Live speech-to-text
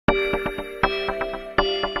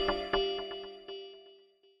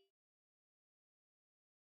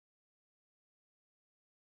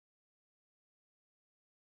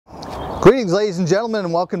Greetings, ladies and gentlemen,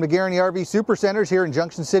 and welcome to Guaranty RV Supercenters here in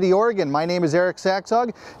Junction City, Oregon. My name is Eric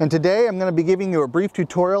Saxhog, and today I'm going to be giving you a brief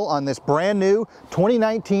tutorial on this brand new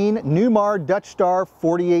 2019 Newmar Dutch Star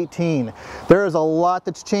 4018. There is a lot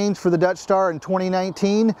that's changed for the Dutch Star in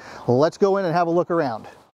 2019. Let's go in and have a look around.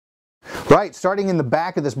 Right, starting in the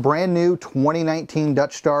back of this brand new 2019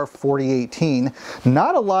 Dutch Star 4018,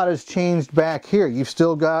 not a lot has changed back here. You've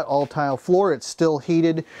still got all tile floor, it's still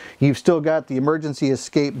heated, you've still got the emergency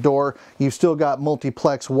escape door, you've still got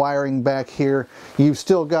multiplex wiring back here, you've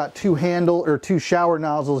still got two shower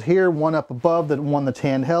nozzles here, one up above, the one that's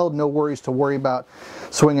handheld, no worries to worry about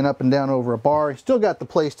swinging up and down over a bar. Still got the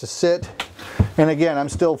place to sit, and again, I'm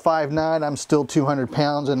still 5'9", I'm still 200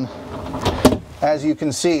 pounds, and as you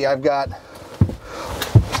can see, I've got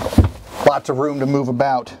lots of room to move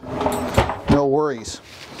about. No worries.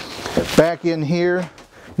 Back in here,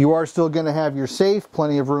 you are still going to have your safe,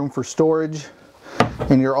 plenty of room for storage,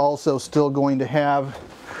 and you're also still going to have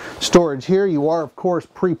storage here. You are, of course,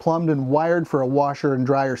 pre-plumbed and wired for a washer and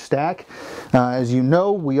dryer stack. As you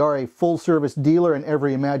know, we are a full-service dealer in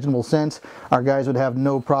every imaginable sense. Our guys would have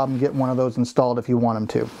no problem getting one of those installed if you want them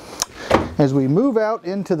to. As we move out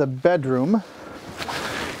into the bedroom,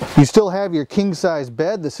 you still have your king-size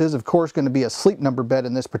bed. This is, of course, going to be a sleep number bed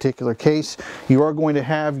in this particular case. You are going to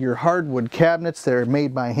have your hardwood cabinets that are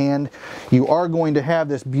made by hand. You are going to have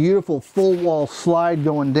this beautiful full-wall slide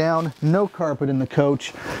going down. No carpet in the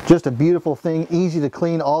coach. Just a beautiful thing, easy to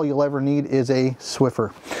clean. All you'll ever need is a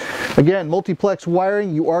Swiffer. Again, multiplex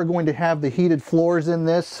wiring. You are going to have the heated floors in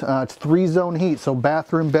this. It's 3-zone heat, so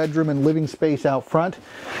bathroom, bedroom, and living space out front.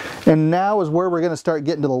 And now is where we're going to start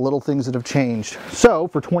getting to the little things that have changed. So,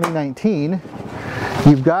 for 2019,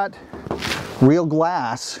 you've got real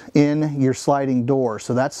glass in your sliding door.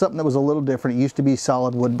 So that's something that was a little different. It used to be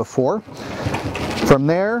solid wood before. From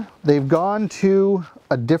there, they've gone to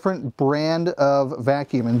a different brand of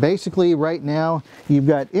vacuum, and basically right now you've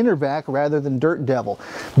got Intervac rather than Dirt Devil.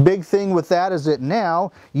 Big thing with that is that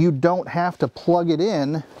now you don't have to plug it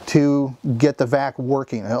in to get the vac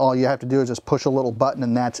working. All you have to do is just push a little button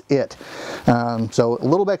and that's it. So a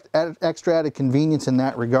little bit extra added convenience in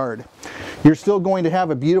that regard. You're still going to have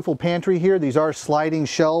a beautiful pantry here. These are sliding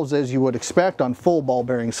shelves as you would expect on full ball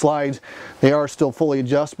bearing slides. They are still fully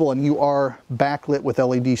adjustable, and you are backlit with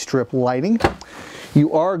LED strip lighting.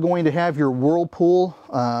 You are going to have your Whirlpool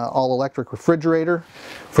all-electric refrigerator.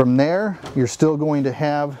 From there, you're still going to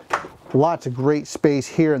have lots of great space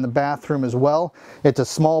here in the bathroom as well. It's a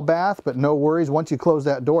small bath, but no worries. Once you close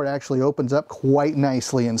that door, it actually opens up quite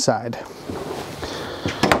nicely inside.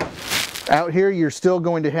 Out here, you're still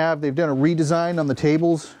going to have, they've done a redesign on the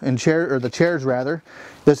tables and the chairs rather.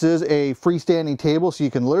 This is a freestanding table, so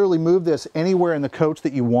you can literally move this anywhere in the coach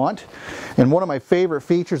that you want. And one of my favorite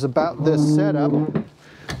features about this setup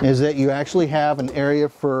is that you actually have an area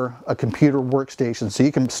for a computer workstation. So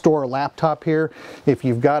you can store a laptop here. If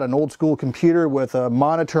you've got an old school computer with a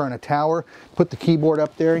monitor and a tower, put the keyboard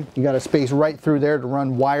up there. You got a space right through there to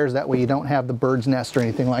run wires. That way you don't have the bird's nest or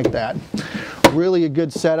anything like that. Really a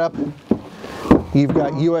good setup. You've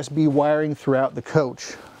got USB wiring throughout the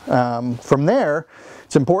coach. From there,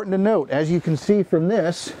 it's important to note, as you can see from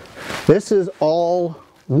this is all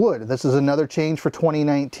wood. This is another change for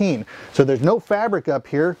 2019. So there's no fabric up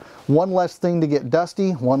here. One less thing to get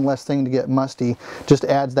dusty, one less thing to get musty. Just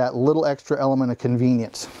adds that little extra element of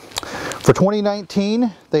convenience. For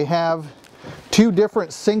 2019, they have two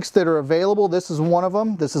different sinks that are available. This is one of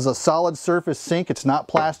them. This is a solid surface sink. It's not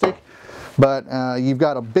plastic. But you've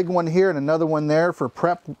got a big one here and another one there for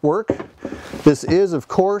prep work. This is, of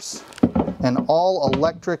course, an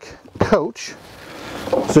all-electric coach.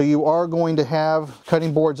 So you are going to have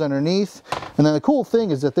cutting boards underneath. And then the cool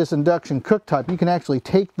thing is that this induction cooktop, you can actually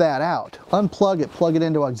take that out, unplug it, plug it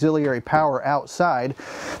into auxiliary power outside.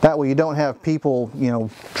 That way you don't have people, you know,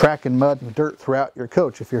 tracking mud and dirt throughout your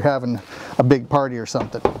coach if you're having a big party or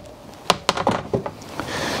something.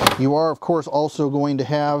 You are, of course, also going to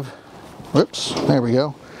have, whoops, there we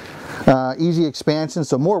go. Easy expansion,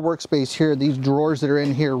 so more workspace here. These drawers that are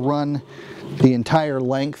in here run the entire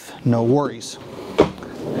length, no worries.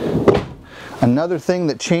 Another thing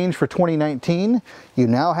that changed for 2019, you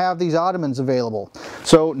now have these ottomans available.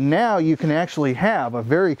 So now you can actually have a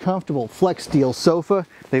very comfortable flex steel sofa.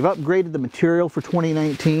 They've upgraded the material for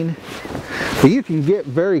 2019. But you can get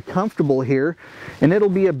very comfortable here, and it'll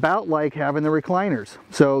be about like having the recliners.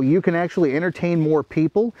 So you can actually entertain more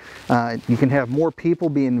people. You can have more people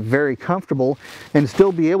being very comfortable and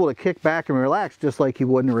still be able to kick back and relax just like you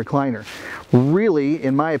would in a recliner. Really,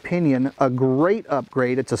 in my opinion, a great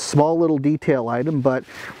upgrade. It's a small little detail item, but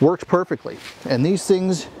works perfectly. And these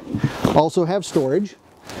things also have storage.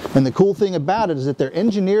 And the cool thing about it is that they're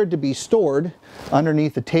engineered to be stored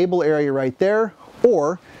underneath the table area right there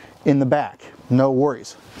or in the back. No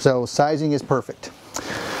worries. So sizing is perfect.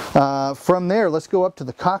 From there, let's go up to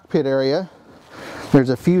the cockpit area. There's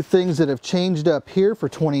a few things that have changed up here for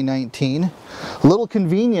 2019. A little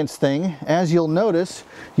convenience thing, as you'll notice,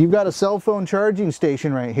 you've got a cell phone charging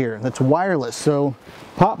station right here that's wireless. So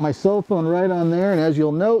pop my cell phone right on there, and as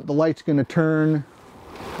you'll note, the light's going to turn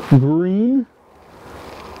green.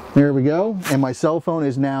 There we go, and my cell phone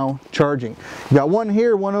is now charging. You got one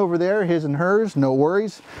here, one over there, his and hers, no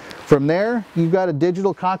worries. From there, you've got a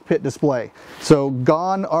digital cockpit display. So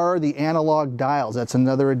gone are the analog dials. That's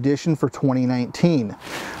another addition for 2019.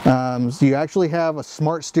 So you actually have a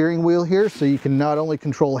smart steering wheel here, so you can not only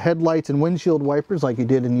control headlights and windshield wipers like you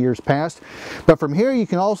did in years past, but from here you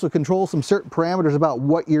can also control some certain parameters about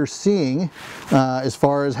what you're seeing as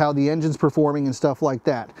far as how the engine's performing and stuff like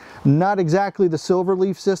that. Not exactly the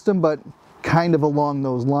Silverleaf system, but kind of along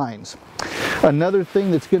those lines. Another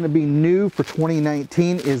thing that's going to be new for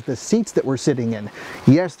 2019 is the seats that we're sitting in.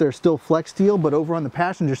 Yes, they're still flex steel, but over on the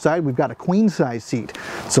passenger side we've got a queen size seat.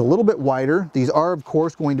 It's a little bit wider. These are of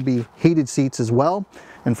course going to be heated seats as well.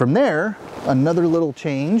 And from there, another little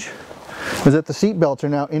change is that the seat belts are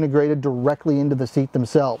now integrated directly into the seat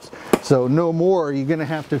themselves. So no more are you going to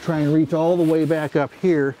have to try and reach all the way back up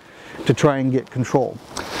here to try and get control.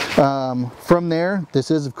 From there,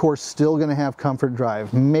 this is of course still going to have comfort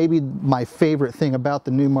drive. Maybe my favorite thing about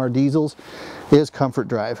the Newmar diesels is comfort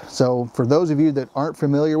drive. So for those of you that aren't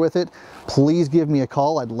familiar with it, please give me a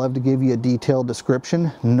call. I'd love to give you a detailed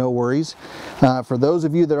description, no worries. For those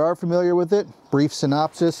of you that are familiar with it, brief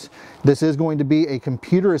synopsis, this is going to be a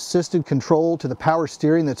computer assisted control to the power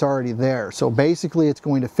steering that's already there. So basically it's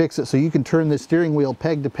going to fix it so you can turn this steering wheel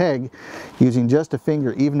peg to peg using just a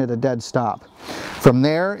finger, even at a dead stop. From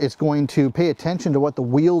there, it's going to pay attention to what the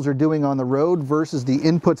wheels are doing on the road versus the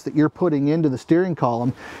inputs that you're putting into the steering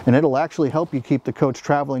column, and it'll actually help you keep the coach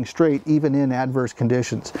traveling straight even in adverse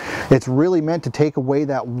conditions. It's really meant to take away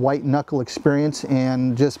that white knuckle experience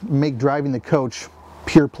and just make driving the coach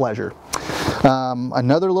pure pleasure.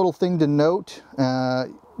 Another little thing to note,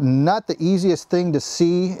 not the easiest thing to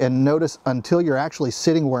see and notice until you're actually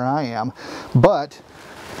sitting where I am, but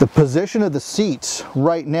the position of the seats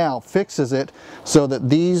right now fixes it so that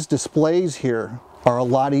these displays here are a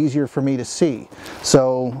lot easier for me to see.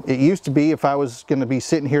 So it used to be if I was going to be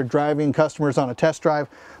sitting here driving customers on a test drive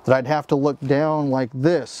that I'd have to look down like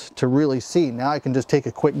this to really see. Now I can just take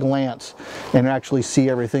a quick glance and actually see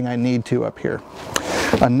everything I need to up here.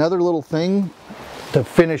 Another little thing to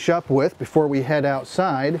finish up with before we head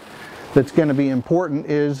outside that's going to be important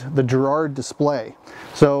is the Girard display.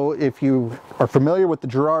 So if you are familiar with the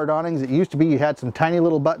Girard awnings, it used to be you had some tiny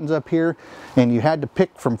little buttons up here and you had to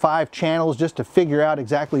pick from 5 channels just to figure out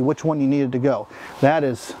exactly which one you needed to go. That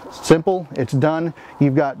is simple, it's done.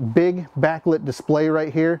 You've got big backlit display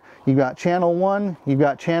right here. You've got channel 1, you've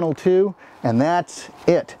got channel 2, and that's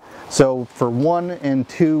it. So for 1 and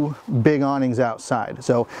 2 big awnings outside.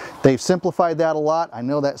 So they've simplified that a lot. I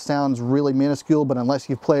know that sounds really minuscule, but unless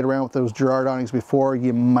you've played around with those Girard awnings before,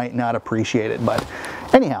 you might not appreciate it. But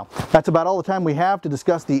anyhow, that's about all the time we have to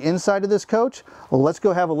discuss the inside of this coach. Well, let's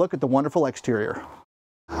go have a look at the wonderful exterior.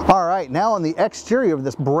 All right, now on the exterior of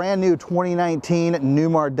this brand new 2019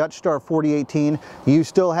 Newmar Dutch Star 4018, you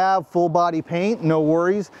still have full body paint, no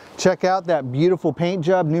worries. Check out that beautiful paint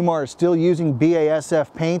job. Newmar is still using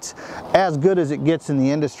BASF paints, as good as it gets in the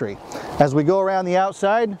industry. As we go around the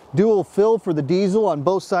outside, dual fill for the diesel on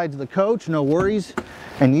both sides of the coach, no worries.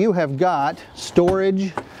 And you have got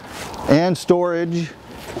storage and storage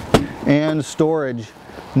and storage.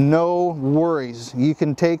 No worries. You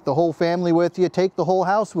can take the whole family with you, take the whole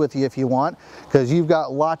house with you if you want, because you've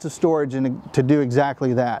got lots of storage to do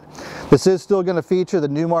exactly that. This is still going to feature the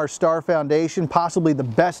Newmar Star foundation, possibly the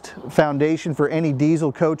best foundation for any diesel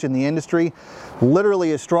coach in the industry.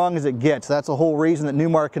 Literally as strong as it gets. That's the whole reason that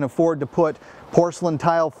Newmar can afford to put porcelain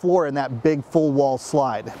tile floor in that big full wall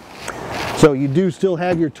slide. So you do still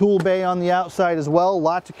have your tool bay on the outside as well,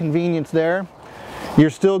 lots of convenience there. You're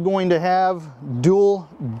still going to have dual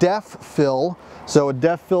def fill, so a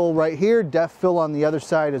def fill right here, def fill on the other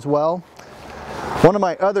side as well. One of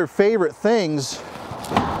my other favorite things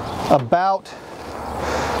about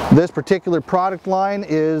this particular product line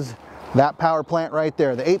is that power plant right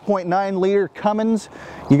there, the 8.9 liter Cummins.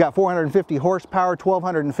 You got 450 horsepower,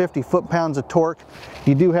 1,250 foot-pounds of torque.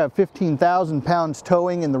 You do have 15,000 pounds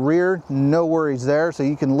towing in the rear, no worries there, so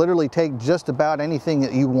you can literally take just about anything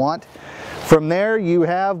that you want. From there you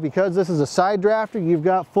have, because this is a side drafter, you've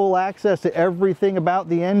got full access to everything about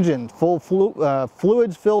the engine. Full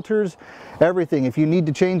fluids, filters, everything. If you need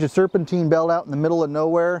to change a serpentine belt out in the middle of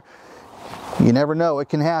nowhere, you never know, it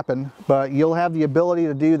can happen, but you'll have the ability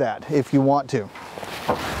to do that if you want to.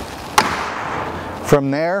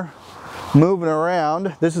 From there, moving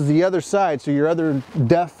around, this is the other side, so your other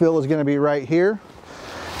depth fill is going to be right here.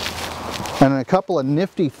 And a couple of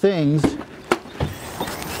nifty things.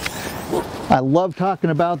 I love talking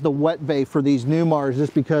about the wet bay for these Newmars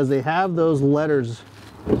just because they have those letters.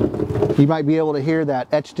 You might be able to hear that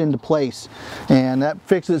etched into place, and that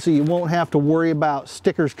fixes it so you won't have to worry about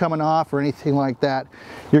stickers coming off or anything like that.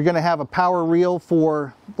 You're going to have a power reel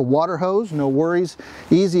for the water hose, no worries.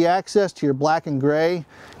 Easy access to your black and gray,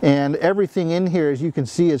 and everything in here, as you can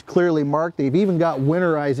see, is clearly marked. They've even got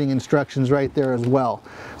winterizing instructions right there as well.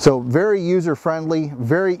 So very user friendly,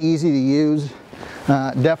 very easy to use.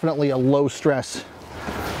 Definitely a low stress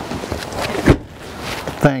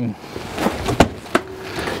thing.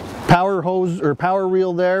 Power hose or power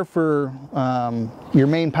reel there for your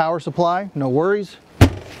main power supply, no worries.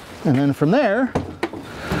 And then from there,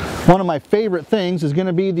 one of my favorite things is going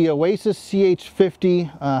to be the Oasis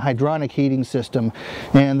CH50 hydronic heating system.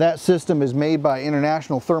 And that system is made by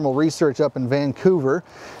International Thermal Research up in Vancouver.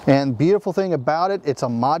 And beautiful thing about it, it's a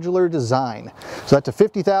modular design. So that's a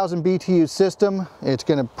 50,000 BTU system. It's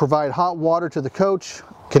going to provide hot water to the coach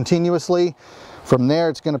continuously. From there,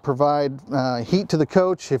 it's going to provide heat to the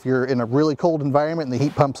coach if you're in a really cold environment and the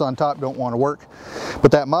heat pumps on top don't want to work. But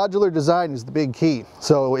that modular design is the big key.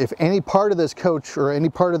 So if any part of this coach or any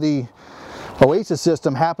part of the Oasis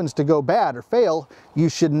system happens to go bad or fail, you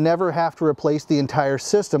should never have to replace the entire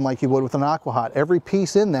system like you would with an Aquahot. Every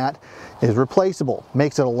piece in that is replaceable.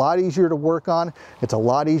 Makes it a lot easier to work on, it's a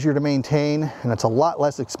lot easier to maintain, and it's a lot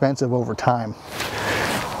less expensive over time.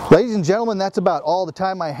 Ladies and gentlemen, that's about all the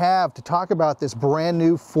time I have to talk about this brand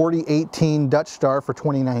new 4018 Dutch Star for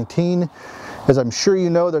 2019. As I'm sure you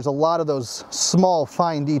know, there's a lot of those small,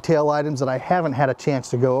 fine detail items that I haven't had a chance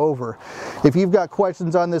to go over. If you've got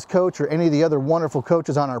questions on this coach or any of the other wonderful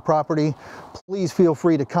coaches on our property, please feel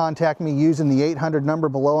free to contact me using the 800 number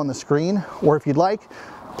below on the screen, or if you'd like,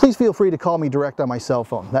 please feel free to call me direct on my cell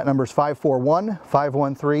phone. That number is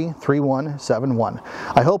 541-513-3171.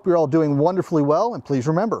 I hope you're all doing wonderfully well, and please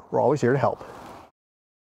remember, we're always here to help.